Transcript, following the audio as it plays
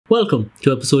Welcome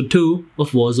to episode 2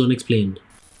 of Warzone Explained.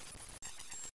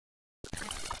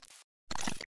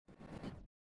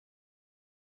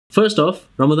 First off,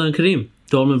 Ramadan Kareem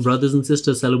to all my brothers and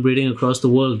sisters celebrating across the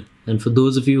world. And for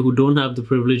those of you who don't have the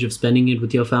privilege of spending it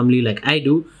with your family like I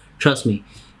do, trust me,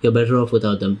 you're better off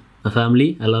without them. My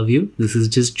family, I love you. This is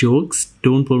just jokes.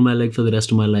 Don't pull my leg for the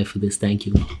rest of my life for this. Thank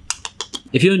you.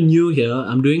 If you're new here,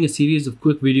 I'm doing a series of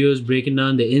quick videos breaking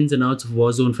down the ins and outs of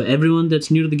Warzone for everyone that's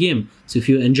new to the game. So if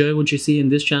you enjoy what you see in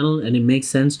this channel and it makes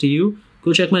sense to you,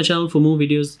 go check my channel for more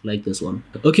videos like this one.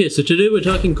 Okay, so today we're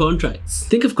talking contracts.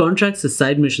 Think of contracts as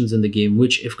side missions in the game,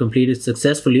 which if completed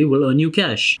successfully will earn you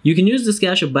cash. You can use this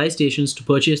cash at buy stations to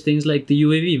purchase things like the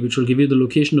UAV, which will give you the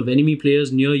location of enemy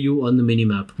players near you on the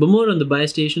minimap. But more on the buy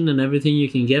station and everything you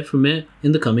can get from it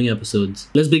in the coming episodes.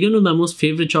 Let's begin with my most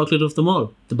favorite chocolate of them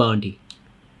all, the bounty.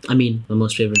 I mean, my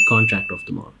most favorite contract of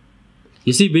them all.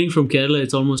 You see, being from Kerala,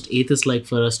 it's almost atheist-like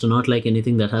for us to not like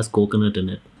anything that has coconut in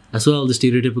it. As well, the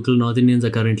stereotypical North Indians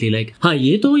are currently like, "Ha,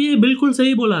 ye bilkul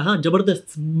sahi bola, ha,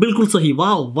 jabardast, bilkul sahi,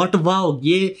 wow, what wow,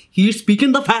 he's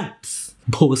speaking the facts."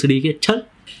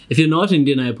 If you're not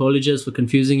Indian, I apologize for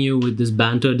confusing you with this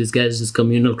banter disguised as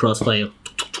communal crossfire.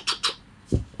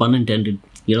 Pun intended,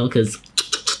 you know, because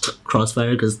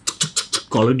crossfire, because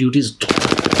Call of Duty is...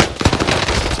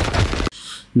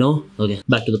 No? Okay,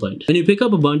 back to the point. When you pick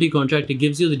up a bounty contract, it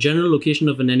gives you the general location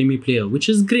of an enemy player, which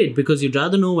is great because you'd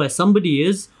rather know where somebody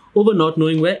is over not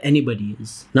knowing where anybody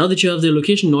is. Now that you have their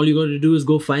location, all you gotta do is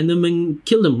go find them and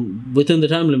kill them, within the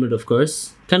time limit of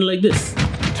course. Kinda like this.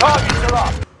 Targets are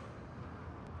up!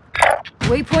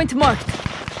 Waypoint marked.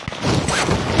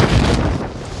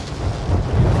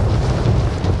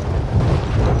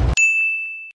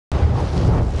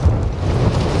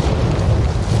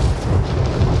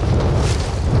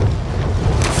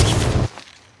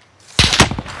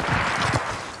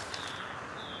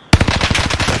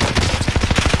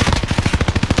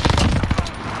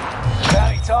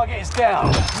 Target is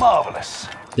down. Marvelous.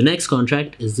 The next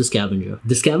contract is the scavenger.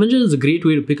 The scavenger is a great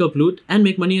way to pick up loot and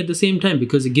make money at the same time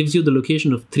because it gives you the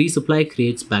location of 3 supply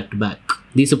crates back to back.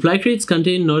 These supply crates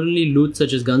contain not only loot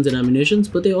such as guns and ammunitions,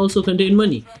 but they also contain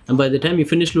money. And by the time you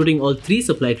finish looting all 3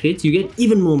 supply crates, you get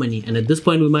even more money. And at this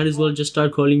point, we might as well just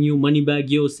start calling you Moneybag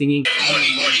Yo, singing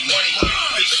Money, money, money, money,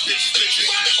 bitches, bitches, bitches.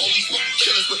 All these fucking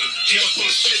killers with jail full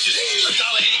of snitches. $1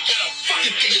 ain't got a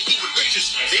fucking thing to do with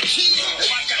riches. They cheat, oh,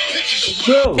 I got pictures of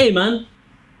Bro! Hey man!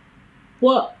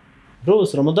 What? Bro,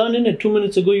 it's Ramadan, innit? 2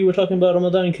 minutes ago you were talking about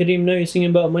Ramadan and Kareem, now you're singing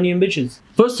about money and bitches.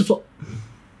 First of all...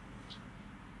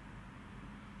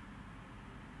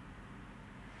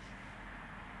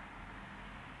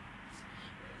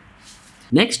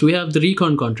 Next, we have the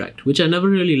recon contract, which I never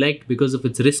really liked because of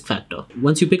its risk factor.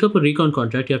 Once you pick up a recon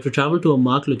contract, you have to travel to a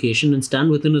marked location and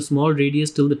stand within a small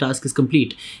radius till the task is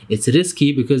complete. It's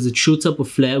risky because it shoots up a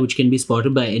flare which can be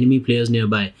spotted by enemy players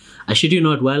nearby. I shit you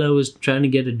not, while I was trying to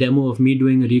get a demo of me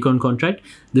doing a recon contract,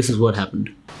 this is what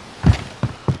happened.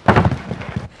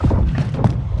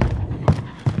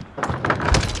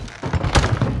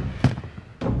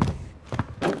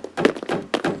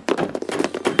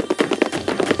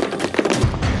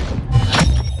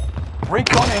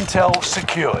 Recon intel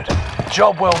secured.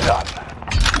 Job well done.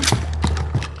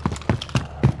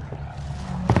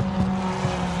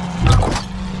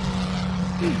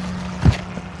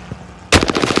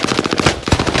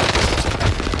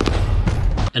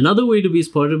 Another way to be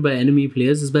spotted by enemy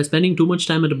players is by spending too much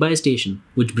time at a buy station,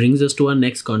 which brings us to our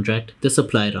next contract, the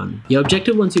supply run. Your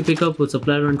objective once you pick up a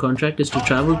supply run contract is to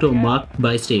travel to a marked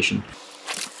buy station.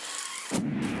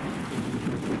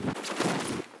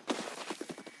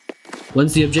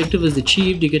 Once the objective is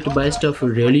achieved, you get to buy stuff for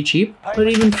really cheap or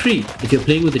even free. If you're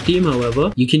playing with a team,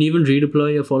 however, you can even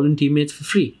redeploy your fallen teammates for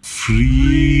free.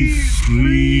 Free.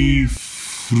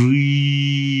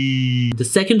 The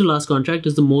second to last contract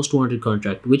is the most wanted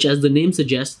contract, which as the name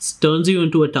suggests, turns you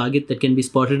into a target that can be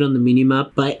spotted on the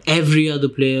minimap by every other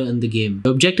player in the game.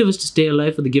 The objective is to stay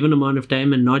alive for the given amount of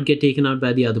time and not get taken out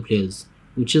by the other players,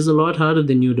 which is a lot harder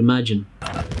than you'd imagine.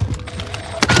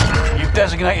 You've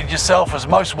designated yourself as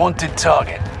most wanted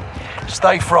target.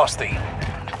 Stay frosty.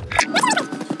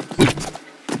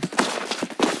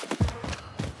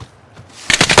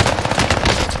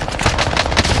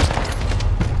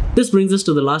 This brings us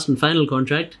to the last and final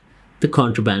contract, the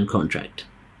contraband contract.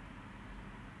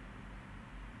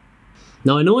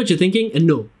 Now I know what you're thinking, and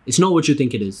no, it's not what you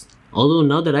think it is. Although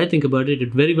now that I think about it,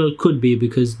 it very well could be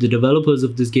because the developers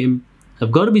of this game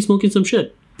have got to be smoking some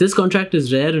shit. This contract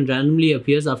is rare and randomly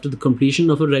appears after the completion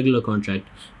of a regular contract.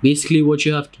 Basically what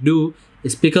you have to do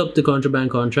is pick up the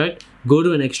contraband contract, go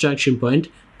to an extraction point,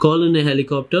 call in a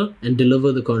helicopter, and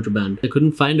deliver the contraband. I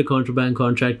couldn't find a contraband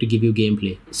contract to give you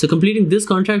gameplay. So completing this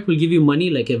contract will give you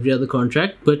money like every other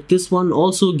contract, but this one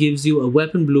also gives you a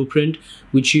weapon blueprint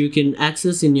which you can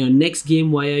access in your next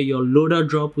game via your loadout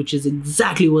drop, which is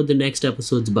exactly what the next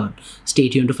episode's about. Stay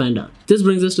tuned to find out. This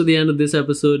brings us to the end of this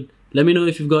episode. Let me know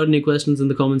if you've got any questions in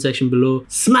the comment section below.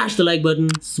 Smash the like button,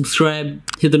 subscribe,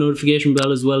 hit the notification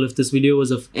bell as well if this video was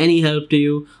of any help to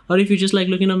you, or if you just like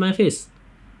looking at my face.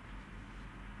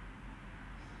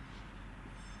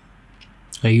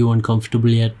 Are you uncomfortable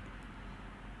yet?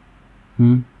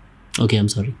 Okay, I'm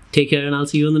sorry. Take care and I'll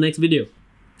see you in the next video.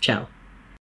 Ciao.